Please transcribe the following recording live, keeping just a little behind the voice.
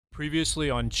Previously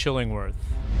on Chillingworth,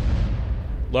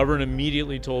 Lovern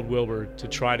immediately told Wilbur to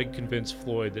try to convince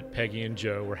Floyd that Peggy and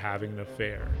Joe were having an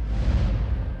affair.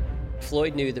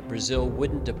 Floyd knew that Brazil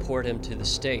wouldn't deport him to the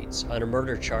States on a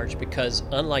murder charge because,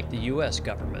 unlike the U.S.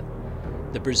 government,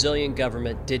 the Brazilian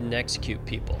government didn't execute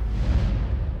people.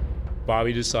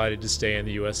 Bobby decided to stay in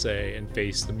the USA and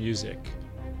face the music,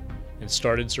 and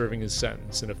started serving his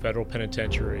sentence in a federal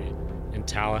penitentiary in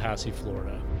Tallahassee,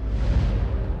 Florida.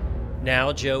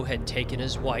 Now Joe had taken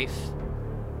his wife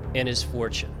and his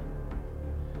fortune.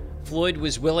 Floyd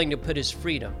was willing to put his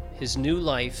freedom, his new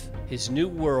life, his new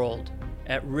world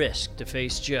at risk to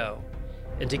face Joe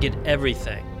and to get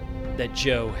everything that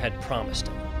Joe had promised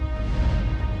him.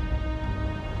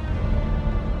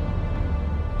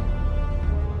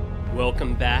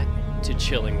 Welcome back to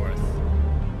Chillingworth.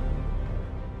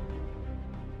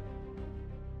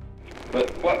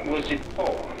 But what was it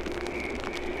for?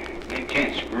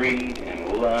 Intense greed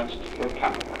and lust for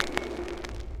power.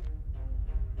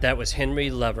 That was Henry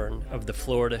Lovern of the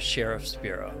Florida Sheriff's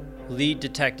Bureau, lead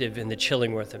detective in the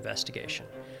Chillingworth investigation.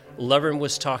 Lovern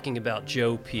was talking about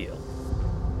Joe Peel.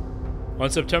 On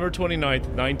September 29,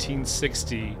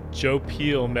 1960, Joe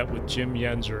Peel met with Jim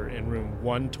Yenser in room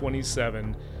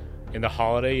 127 in the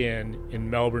Holiday Inn in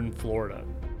Melbourne, Florida.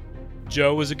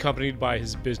 Joe was accompanied by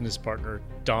his business partner,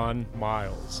 Don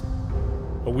Miles,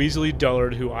 a Weasley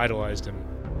dullard who idolized him.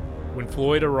 When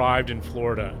Floyd arrived in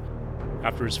Florida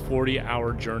after his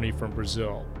 40-hour journey from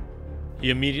Brazil,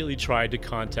 he immediately tried to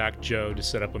contact Joe to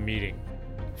set up a meeting.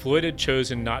 Floyd had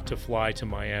chosen not to fly to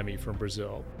Miami from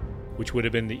Brazil, which would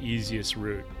have been the easiest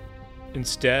route.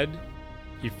 Instead,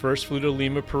 he first flew to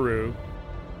Lima, Peru,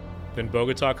 then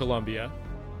Bogota, Colombia,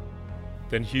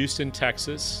 then Houston,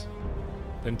 Texas,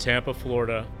 then Tampa,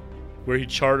 Florida, where he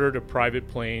chartered a private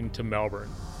plane to Melbourne.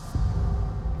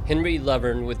 Henry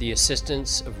Lovern, with the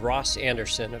assistance of Ross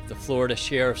Anderson of the Florida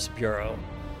Sheriff's Bureau,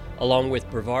 along with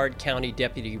Brevard County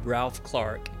Deputy Ralph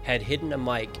Clark, had hidden a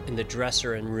mic in the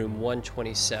dresser in room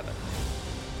 127.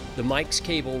 The mic's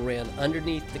cable ran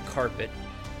underneath the carpet,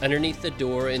 underneath the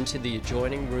door into the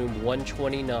adjoining room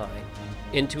 129,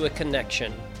 into a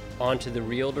connection onto the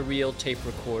reel-to-reel tape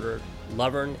recorder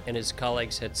Lovern and his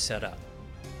colleagues had set up.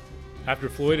 After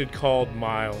Floyd had called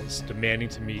Miles demanding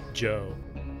to meet Joe,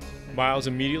 Miles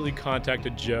immediately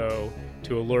contacted Joe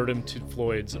to alert him to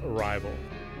Floyd's arrival.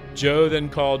 Joe then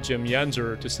called Jim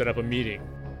Yenser to set up a meeting.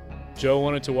 Joe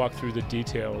wanted to walk through the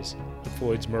details of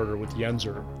Floyd's murder with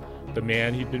Yenser, the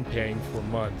man he'd been paying for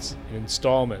months in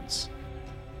installments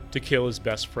to kill his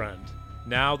best friend,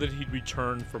 now that he'd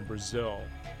returned from Brazil.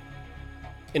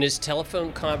 In his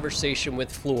telephone conversation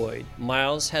with Floyd,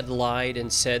 Miles had lied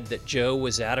and said that Joe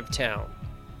was out of town.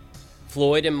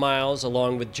 Floyd and Miles,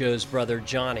 along with Joe's brother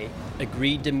Johnny,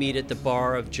 agreed to meet at the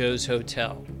bar of Joe's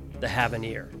hotel, the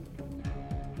Havannier.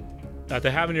 At the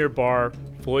Havannier bar,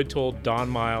 Floyd told Don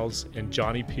Miles and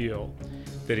Johnny Peel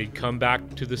that he'd come back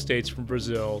to the States from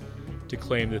Brazil to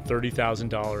claim the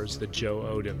 $30,000 that Joe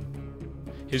owed him,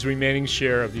 his remaining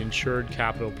share of the insured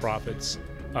capital profits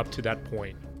up to that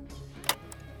point.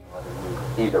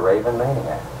 He's a raving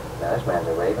maniac. Now, this man's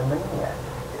a raving maniac.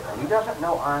 He doesn't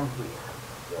know I'm here.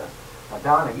 Yeah. Now,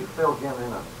 Donna, you filled Jim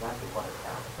in on exactly what it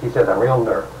happened. He says, I'm real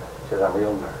nervous. He says, I'm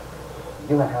real nervous.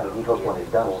 You know how he goes when he's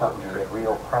done something to get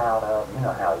real proud of? You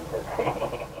know how he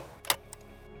does.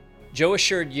 Joe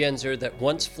assured Yenser that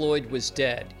once Floyd was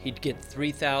dead, he'd get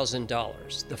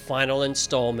 $3,000, the final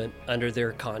installment under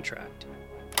their contract.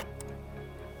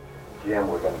 Jim,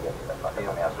 we're going to get to the fucking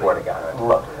money. I swear to God.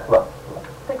 Look.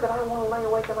 Think that I want to lay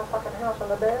awake in my fucking house in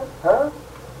the bed? Huh?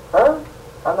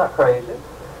 I'm not crazy.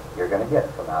 You're going to get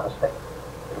it from out of state.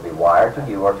 It'll be wired to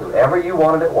you or to whoever you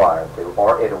wanted it wired to,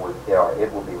 or it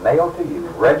will be mailed to you,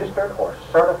 registered or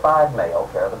certified mail,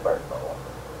 care of the Bird Bowl.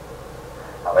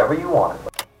 However you want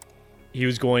it. He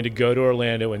was going to go to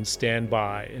Orlando and stand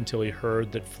by until he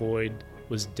heard that Floyd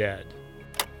was dead.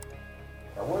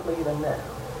 Now we're leaving now.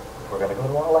 We're going to go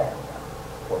to Orlando,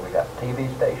 where we got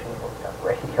TV stations, where we got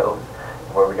radios,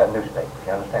 where we got newspapers.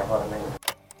 You understand what I mean?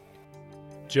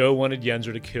 Joe wanted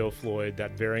Yenser to kill Floyd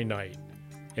that very night.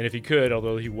 And if he could,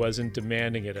 although he wasn't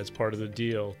demanding it as part of the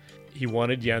deal, he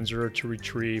wanted Yenser to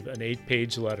retrieve an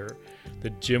 8-page letter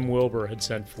that Jim Wilbur had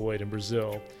sent Floyd in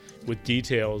Brazil with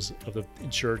details of the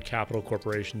Insured Capital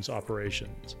Corporation's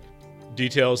operations.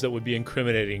 Details that would be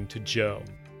incriminating to Joe.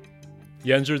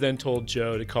 Yenser then told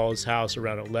Joe to call his house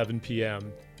around 11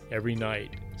 p.m. every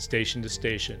night, station to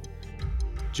station.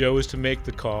 Joe was to make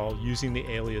the call using the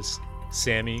alias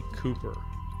Sammy Cooper,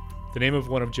 the name of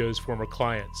one of Joe's former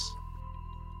clients.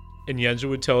 And Yenser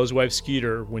would tell his wife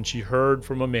Skeeter when she heard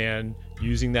from a man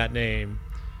using that name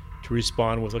to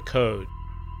respond with a code.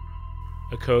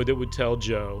 a code that would tell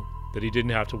Joe that he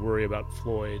didn't have to worry about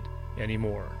Floyd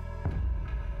anymore.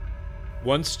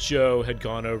 Once Joe had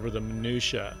gone over the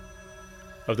minutiae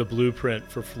of the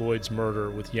blueprint for Floyd's murder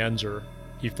with Yenzer,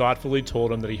 he thoughtfully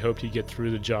told him that he hoped he'd get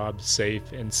through the job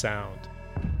safe and sound.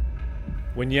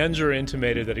 When Yenzer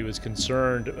intimated that he was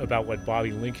concerned about what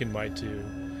Bobby Lincoln might do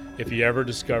if he ever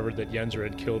discovered that Yenzer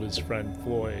had killed his friend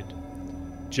Floyd,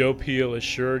 Joe Peel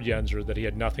assured Yenzer that he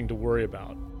had nothing to worry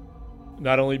about,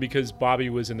 not only because Bobby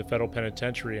was in the federal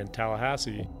penitentiary in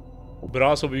Tallahassee, but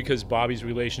also because Bobby's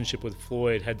relationship with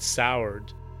Floyd had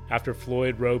soured after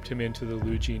Floyd roped him into the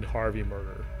Eugene Harvey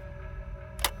murder.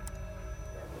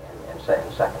 And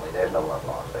secondly, there's no love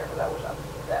lost there.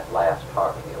 That last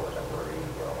Harvey deal was a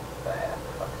real bad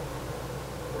fucking.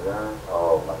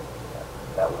 Oh my God.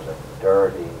 That was a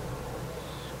dirty,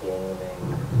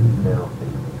 scheming,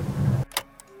 filthy.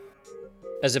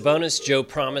 As a bonus, Joe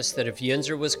promised that if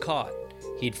Yenzer was caught,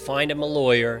 he'd find him a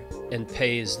lawyer and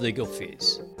pay his legal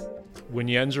fees. When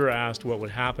Yenzer asked what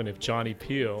would happen if Johnny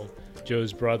Peel,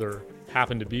 Joe's brother,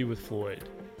 happened to be with Floyd,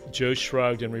 Joe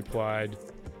shrugged and replied,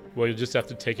 "Well, you'll just have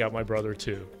to take out my brother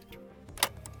too."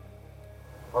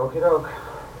 Okie doke.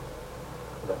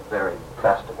 The very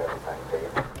best of everything to you.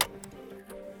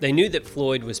 They knew that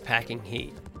Floyd was packing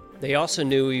heat. They also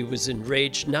knew he was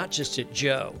enraged not just at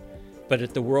Joe, but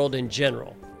at the world in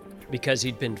general, because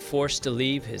he'd been forced to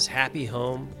leave his happy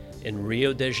home in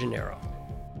Rio de Janeiro.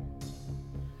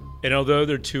 And although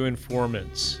their two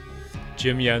informants,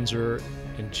 Jim Yenzer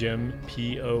and Jim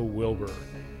P.O. Wilbur,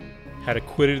 had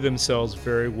acquitted themselves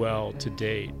very well to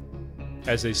date,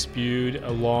 as they spewed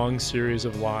a long series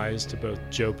of lies to both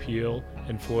Joe Peel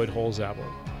and Floyd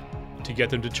Holzapfel to get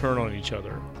them to turn on each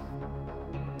other,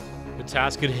 the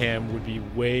task at hand would be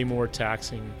way more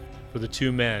taxing for the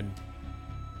two men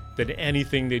than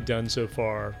anything they'd done so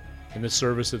far in the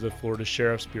service of the Florida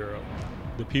Sheriff's Bureau,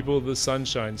 the people of the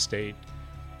Sunshine State,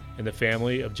 and the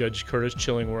family of Judge Curtis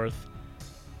Chillingworth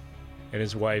and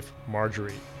his wife,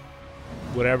 Marjorie.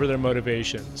 Whatever their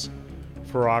motivations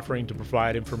for offering to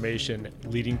provide information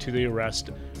leading to the arrest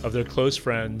of their close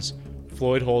friends,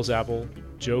 Floyd Holzapfel,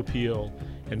 Joe Peel,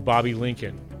 and Bobby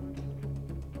Lincoln,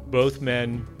 both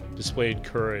men displayed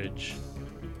courage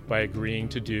by agreeing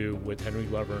to do what Henry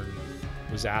Lovern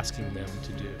was asking them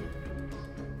to do.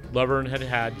 Lovern had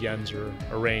had Yenzer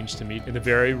arranged to meet in the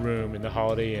very room in the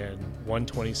Holiday Inn,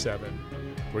 127,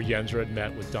 where Yenzer had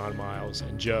met with Don Miles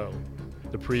and Joe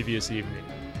the previous evening.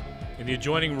 In the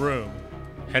adjoining room,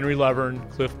 Henry Lovern,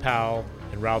 Cliff Powell,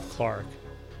 and Ralph Clark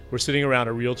were sitting around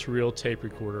a reel-to-reel tape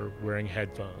recorder wearing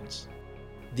headphones.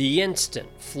 The instant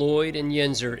Floyd and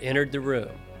Yenzer entered the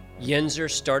room, Yenzer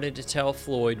started to tell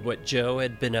Floyd what Joe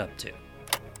had been up to.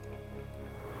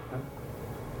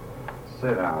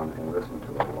 Sit down and listen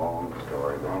to a long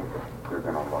story you're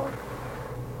going to love.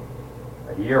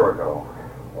 A year ago,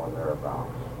 or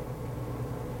thereabouts,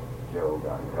 Joe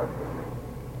got in touch with me.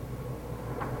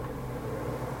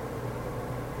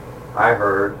 I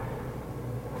heard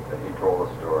that he told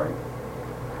a story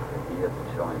that he at the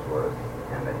Chillingsworth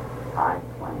and that I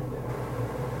planned it.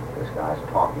 This guy's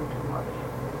talking too much.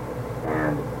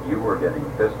 And you were getting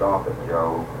pissed off at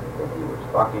Joe that he was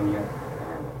fucking you.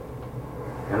 And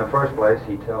in the first place,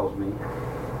 he tells me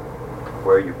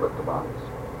where you put the bodies.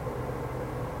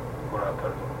 Where I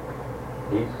put them?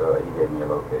 He gave me a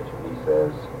location. He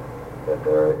says that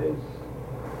there is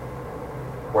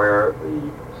where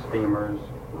the steamers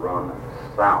run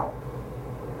south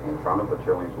in front of the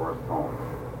Chillingsworth home.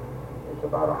 It's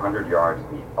about 100 yards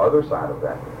the other side of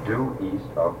that, due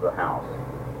east of the house.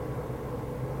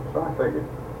 So I figured,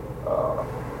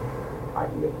 I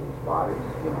can get these bodies,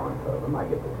 and tow them. I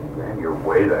get the 10 grand. You're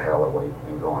way the hell away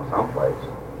and going someplace.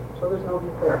 So there's no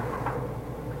heat there.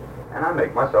 And I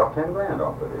make myself 10 grand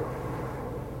off the deal.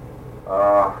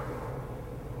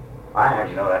 I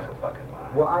actually know that's a fucking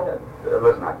lie. Well,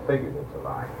 listen, I figured it's a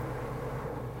lie.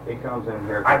 He comes in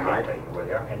here tonight. I can't tell you where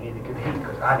they are, and neither could he,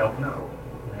 because I don't know.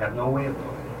 I have no way of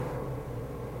knowing.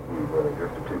 You really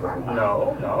drifted too far.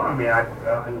 No. I mean,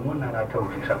 and one night I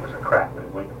told you something was a crap, but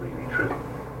it wasn't really true.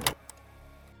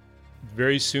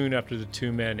 Very soon after the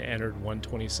two men entered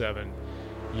 127,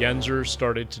 Yenzer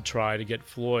started to try to get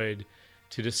Floyd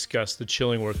to discuss the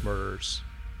Chillingworth murders.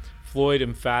 Floyd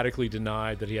emphatically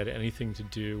denied that he had anything to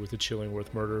do with the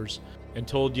Chillingworth murders and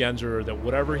told Yenzer that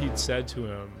whatever he'd said to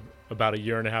him about a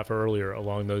year and a half earlier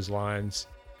along those lines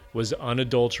was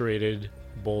unadulterated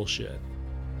bullshit.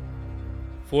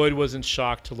 Floyd wasn't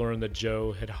shocked to learn that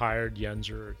Joe had hired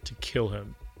Yenzer to kill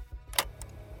him.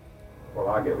 Well,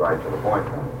 I'll get right to the point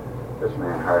then. This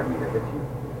man hired me to hit you.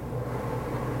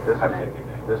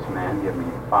 This man gave me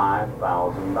 $5,000.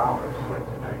 What's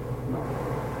the name? No.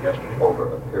 yesterday,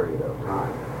 over a period of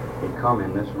time. He come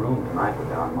in this room tonight with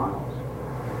Don Miles.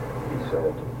 He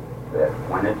said that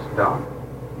when it's done,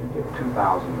 you get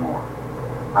 2,000 more.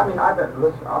 I mean,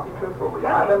 listen, I'll be truthful with you.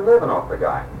 I've been living off the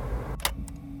guy.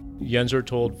 Yenzer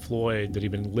told Floyd that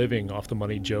he'd been living off the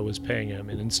money Joe was paying him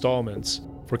in installments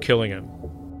for killing him.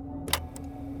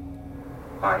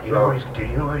 Do you know where he's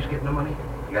getting the money?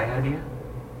 You got any idea?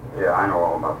 Yeah, I know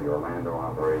all about the Orlando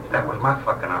operation. That was my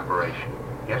fucking operation.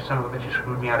 Yes, son of a bitch, he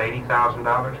screwed me out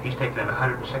 $80,000. He's taken in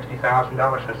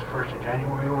 $160,000 since the 1st of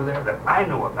January over there that I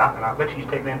know about, and I bet he's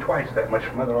taken in twice that much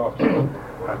from other officers.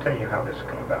 I'll tell you how this has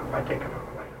come about. I take him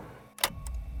out later.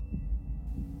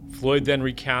 Floyd then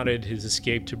recounted his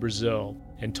escape to Brazil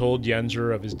and told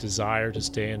Yenzer of his desire to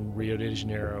stay in Rio de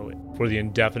Janeiro for the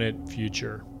indefinite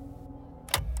future.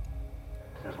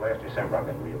 Since last December, I've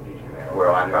been in Rio de Janeiro.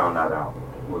 Well, I found that out.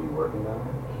 Were you working there?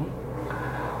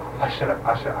 I've set up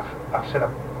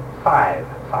five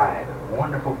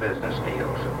wonderful business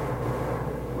deals.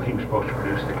 Well, he was supposed to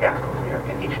produce the capital here,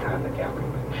 and each time the capital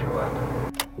didn't show up.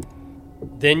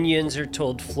 Then Yenzer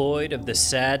told Floyd of the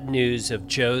sad news of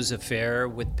Joe's affair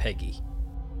with Peggy.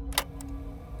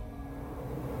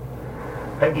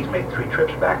 Peggy's made 3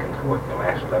 trips back and forth in the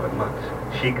last 11 months.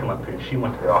 She come up here and she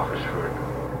went to the office for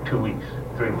 2 weeks,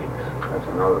 3 weeks. That's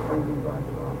another thing you'd like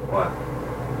to know. What?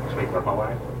 Speaking with my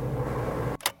wife?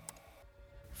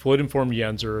 Floyd informed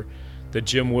Yenzer that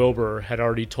Jim Wilbur had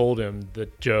already told him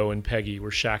that Joe and Peggy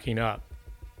were shacking up.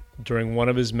 During one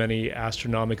of his many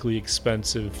astronomically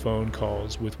expensive phone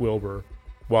calls with Wilbur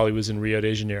while he was in Rio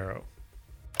de Janeiro.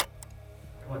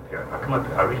 Come up here.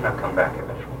 The reason I come back is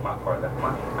I just want my part of that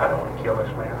money. I don't want to kill this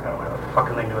man. I don't have a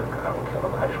fucking thing to do with it. I don't kill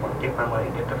him. I just want to get my money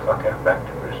and get the fuck out back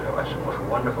to Brazil. That's the most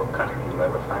wonderful country you'll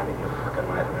ever find in your fucking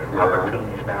life. There's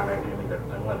opportunities down there, Jimmy, that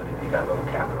are unlimited if you got a little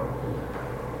capital.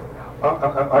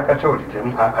 Like I told you, Jimmy,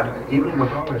 even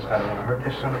with all this, I don't want to hurt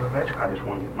this son of a bitch. I just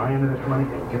want to get my end of this money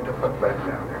and get the fuck back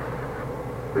down there.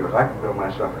 Because I can build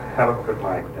myself a hell of a good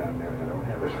life down there. I don't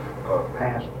have this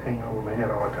past hanging over my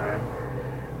head all the time.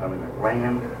 I'm in a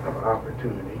land of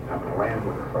opportunity. I'm in a land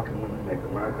where the fucking women make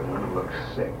American women look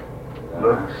sick.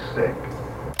 Look sick.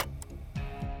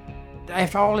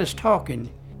 After all this talking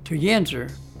to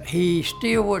Yenzer, he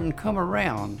still wouldn't come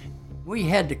around. We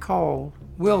had to call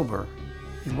Wilbur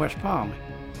in West Palm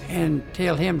and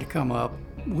tell him to come up.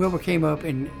 Wilbur came up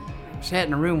and sat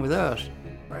in a room with us.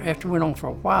 After we went on for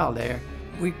a while there,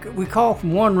 we called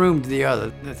from one room to the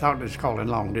other. They thought it was called in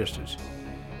long distance.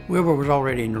 Wilbur was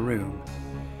already in the room.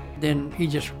 Then he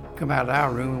just come out of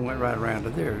our room and went right around to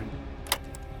theirs.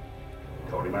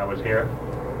 Told him I was here.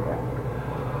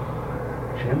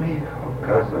 Jimmy,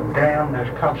 because damn,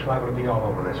 there's cops liable to be all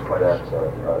over this place. That's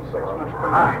 6 months.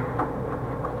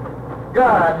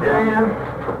 God damn!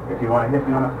 If you want to hit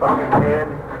me on the fucking head,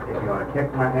 if you want to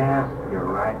kick my ass, you're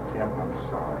right, Jim. I'm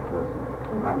sorry.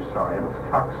 Listen, I'm sorry. I was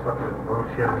cocksucker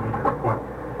bullshitting me to the point.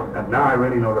 And now I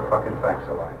really know the fucking facts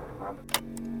of life.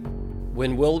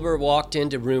 When Wilbur walked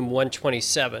into room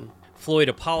 127, Floyd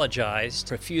apologized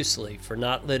profusely for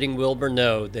not letting Wilbur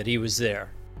know that he was there.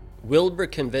 Wilbur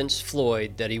convinced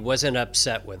Floyd that he wasn't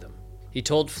upset with him. He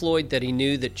told Floyd that he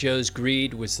knew that Joe's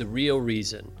greed was the real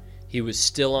reason he was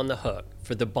still on the hook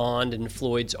for the bond in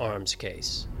Floyd's arms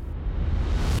case.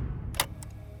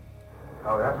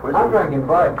 Oh, that's what I'm drinking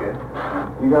vodka.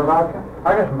 You got vodka?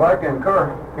 I got some vodka in the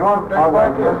car. You want to drink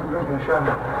vodka? I'm just going to shut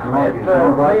up. It's me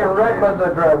and Redmond, the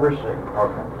driver's seat.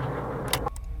 Okay.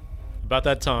 About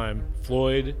that time,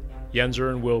 Floyd, Yenzer,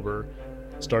 and Wilbur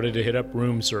started to hit up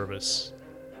room service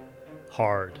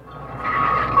hard.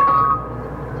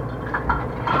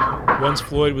 Once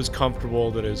Floyd was comfortable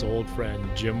that his old friend,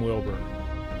 Jim Wilbur,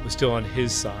 was still on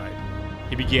his side,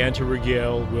 he began to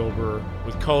regale Wilbur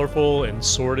with colorful and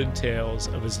sordid tales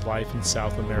of his life in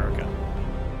South America,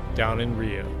 down in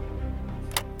Rio.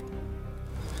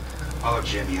 Oh,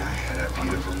 Jimmy, I had a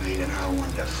beautiful maid and I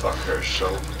wanted to fuck her so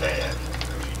bad.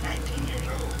 She's 19 years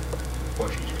old.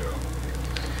 Portuguese girl.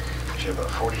 She had about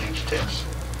 40-inch tits.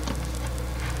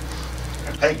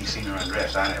 And Peggy seen her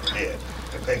undressed. I never did.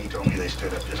 But Peggy told me they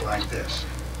stood up just like this.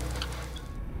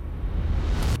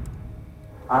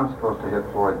 I'm supposed to hit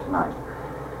Floyd tonight,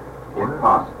 if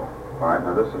possible. All right,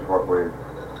 now this is what we've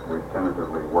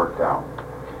tentatively worked out.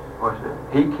 What's it?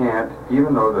 He can't,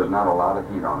 even though there's not a lot of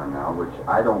heat on him now, which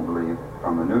I don't believe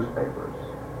from the newspapers.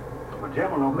 Well, Jim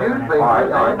will know better than Newspapers, All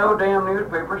right. ain't no damn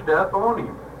newspaper stuff on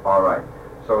him. All right,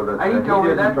 so the He heat told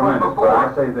me isn't that one tremendous, before. but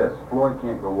I say this, Floyd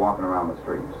can't go walking around the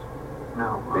streets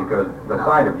No. because the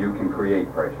sight of you can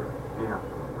create pressure. Yeah.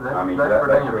 I mean, that's for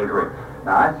that's damn your sure. agree.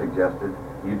 Now, I suggested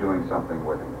you doing something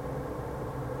with him.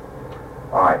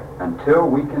 All right, until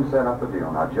we can set up a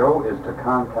deal. Now, Joe is to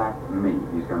contact me.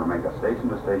 He's going to make a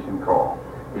station-to-station call.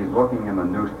 He's looking in the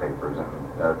newspapers and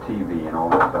TV and all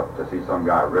that stuff to see some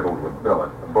guy riddled with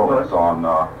bullets on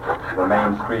the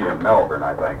main street in Melbourne,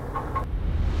 I think.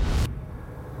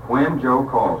 When Joe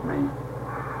calls me,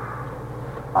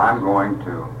 I'm going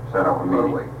to set up a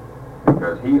meeting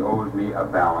because he owes me a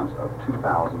balance of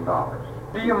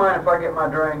 $2,000. Do you mind if I get my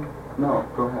drink? No,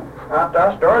 go ahead.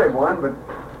 I started one, but...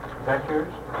 Is that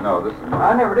yours? No, this is mine.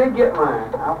 I never did get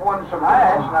mine. I wanted some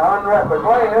ice, and I unwrapped the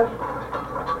glass.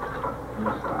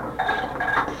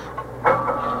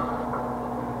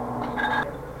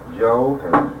 Joe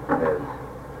has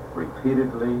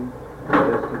repeatedly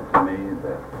insisted to me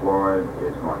that Floyd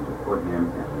is going to put him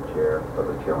in the chair for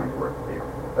the Chillingworth deal.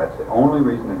 That's the only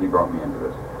reason that he brought me into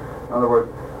this. In other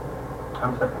words,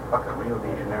 I'm such a fucking Rio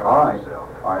de Janeiro myself.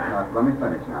 All right, now let me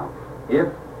finish now.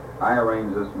 If I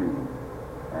arrange this meeting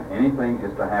and anything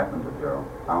is to happen to Joe,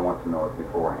 I want to know it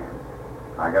beforehand.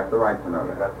 I got the right to know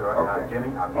that. You got the right. Okay. Now,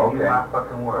 Jimmy, I'll give you my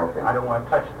fucking word. Okay. I don't want to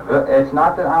touch them. It's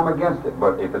not that I'm against it,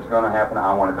 but if it's going to happen,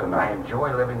 I want it to know. I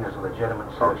enjoy living as a legitimate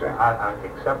citizen. Okay.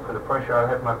 Except for the pressure I've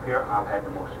had from up here, I've had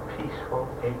the most peaceful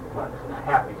 8 months and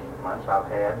happy 8 months I've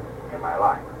had in my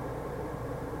life.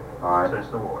 All right. Since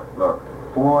the war. Look,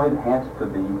 Floyd has to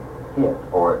be hit,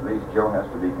 or at least Joe has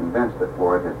to be convinced that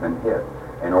Floyd has been hit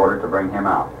in order to bring him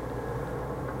out.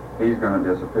 He's going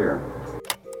to disappear.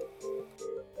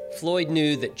 Floyd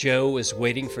knew that Joe was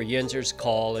waiting for Yinzer's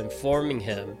call informing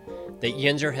him that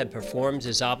Yinzer had performed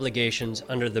his obligations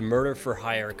under the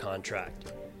murder-for-hire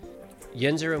contract.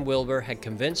 Yinzer and Wilbur had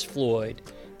convinced Floyd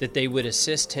that they would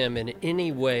assist him in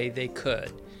any way they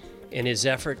could in his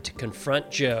effort to confront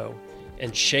Joe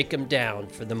and shake him down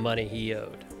for the money he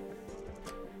owed.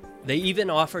 They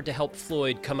even offered to help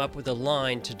Floyd come up with a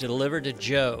line to deliver to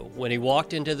Joe when he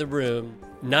walked into the room,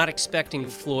 not expecting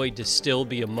Floyd to still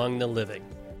be among the living.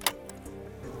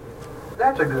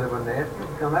 That's a good one, Nancy.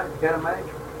 You come out and get a match.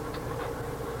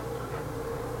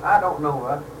 I don't know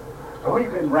what. So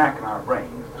we've been racking our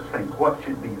brains to think what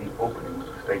should be the opening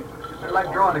statement. It's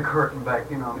like drawing the curtain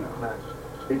back, you know.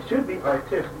 It should be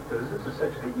artistic because this is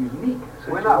such a unique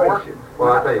situation. We're not working.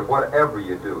 Well, I tell you, whatever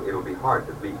you do, it'll be hard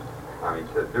to beat. I mean,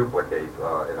 to duplicate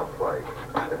in a play.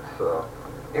 It's,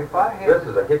 if I had... This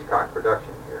is a Hitchcock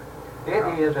production here.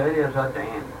 It is a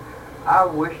damn. I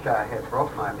wished I had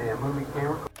brought my damn movie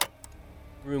camera.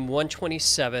 Room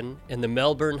 127 in the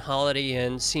Melbourne Holiday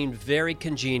Inn seemed very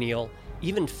congenial,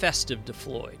 even festive to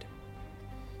Floyd.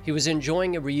 He was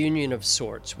enjoying a reunion of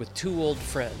sorts with two old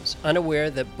friends, unaware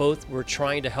that both were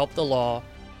trying to help the law,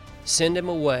 send him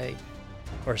away,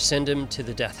 or send him to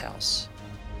the death house.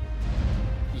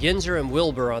 Yinzer and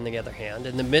Wilbur, on the other hand,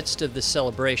 in the midst of the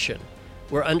celebration,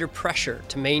 were under pressure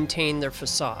to maintain their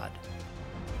facade.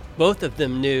 Both of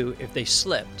them knew if they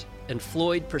slipped, and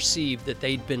Floyd perceived that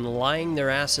they'd been lying their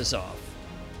asses off,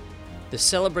 the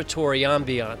celebratory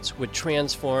ambiance would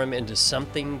transform into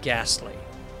something ghastly.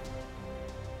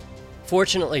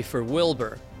 Fortunately for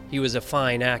Wilbur, he was a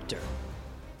fine actor.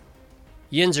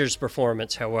 Yinzer's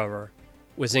performance, however,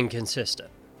 was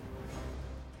inconsistent.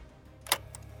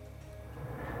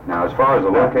 Now, as far as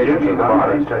the locations of the I'll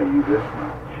bodies, tell you this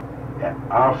much,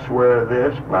 and I'll swear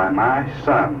this by my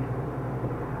son.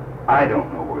 I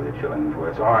don't know where the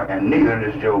Chillingworths are, and neither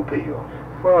does Joe Peel.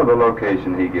 well, the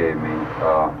location he gave me,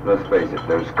 let's face it,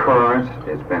 there's currents.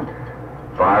 It's been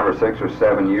 5 or 6 or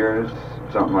 7 years,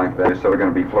 something like that. So they're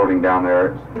going to be floating down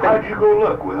there. How'd you go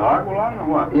look, with Arguelon or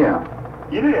what? Yeah.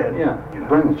 You did? Yeah.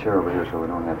 Bring the chair over here so we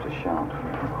don't have to shout.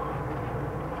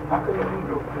 How come you didn't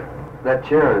go there? That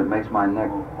chair, it makes my neck...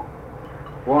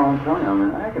 Well, I'm telling you, I'm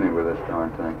in agony with this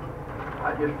darn thing.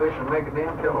 I just fixed to make a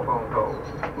damn telephone call.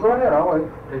 Go ahead, I'll wait.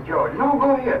 To George. No,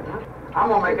 go ahead. I'm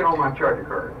going to make it on my charger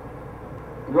card.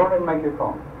 Go ahead and make your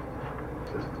call.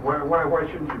 Why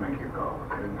shouldn't you make your call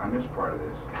on this part of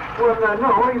this? Well,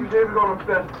 no, he was going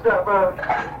to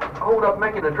hold up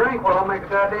making a drink while I make a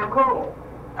goddamn call.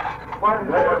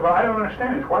 I don't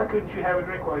understand this. Why couldn't you have a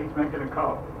drink while he's making a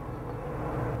call?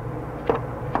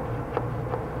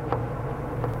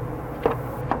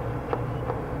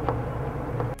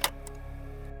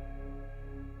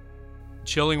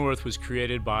 Chillingworth was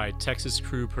created by Texas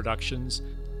Crew Productions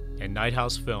and Night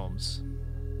House Films.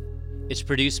 It's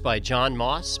produced by John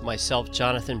Moss, myself,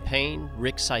 Jonathan Payne,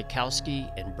 Rick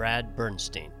Sykowski, and Brad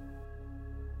Bernstein.